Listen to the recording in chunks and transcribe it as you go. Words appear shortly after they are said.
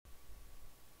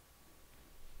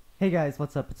Hey guys,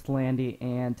 what's up? It's Thelande,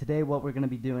 and today what we're going to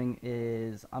be doing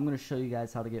is I'm going to show you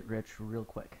guys how to get rich real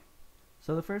quick.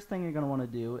 So the first thing you're going to want to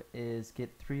do is get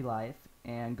 3 life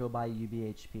and go buy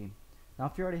UBHP. Now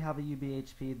if you already have a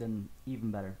UBHP, then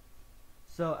even better.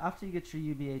 So after you get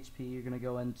your UBHP, you're going to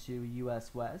go into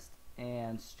US West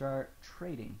and start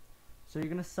trading. So you're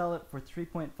going to sell it for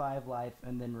 3.5 life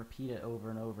and then repeat it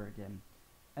over and over again.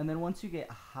 And then once you get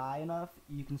high enough,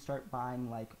 you can start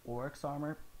buying like Oryx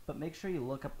armor, but make sure you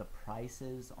look up the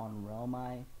prices on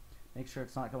RotMG. Make sure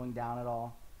it's not going down at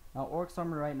all. Now Oryx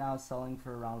armor right now is selling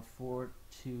for around 4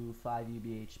 to 5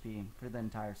 UBHP for the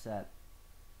entire set.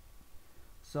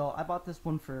 So I bought this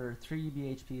one for 3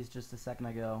 UBHPs just a second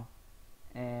ago,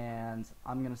 and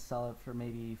I'm gonna sell it for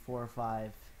maybe 4 or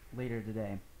 5 later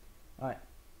today. Alright,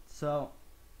 so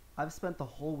I've spent the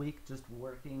whole week just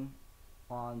working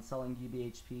on selling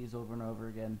UBHPs over and over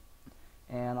again,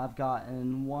 and I've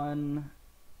gotten 1,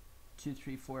 2,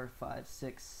 3, 4, 5,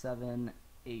 6, 7,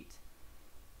 8.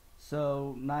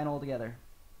 So 9 altogether.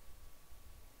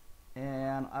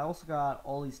 And I also got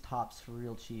all these tops for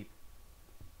real cheap.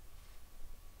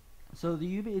 So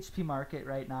the UBHP market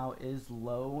right now is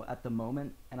low at the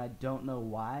moment, and I don't know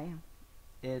why.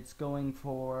 It's going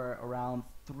for around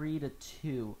 3 to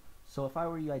 2. So if I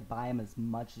were you, I'd buy them as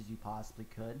much as you possibly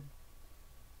could.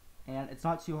 And it's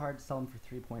not too hard to sell them for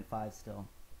 3.5 still.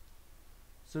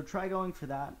 So try going for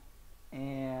that.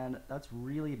 And that's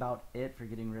really about it for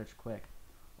getting rich quick.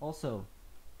 Also,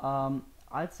 I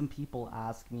had some people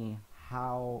ask me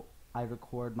how I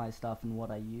record my stuff and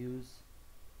what I use.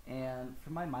 And for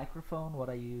my microphone, what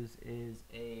I use is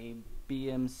a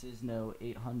BM Cisno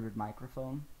 800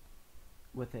 microphone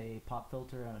with a pop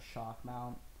filter and a shock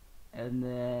mount. And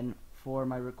then for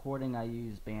my recording, I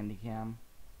use Bandicam.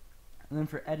 And then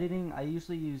for editing, I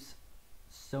usually use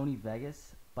Sony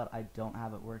Vegas, but I don't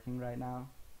have it working right now.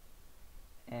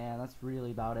 And that's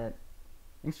really about it.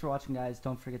 Thanks for watching, guys.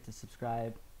 Don't forget to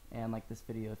subscribe and like this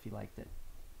video if you liked it.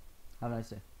 Have a nice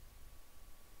day.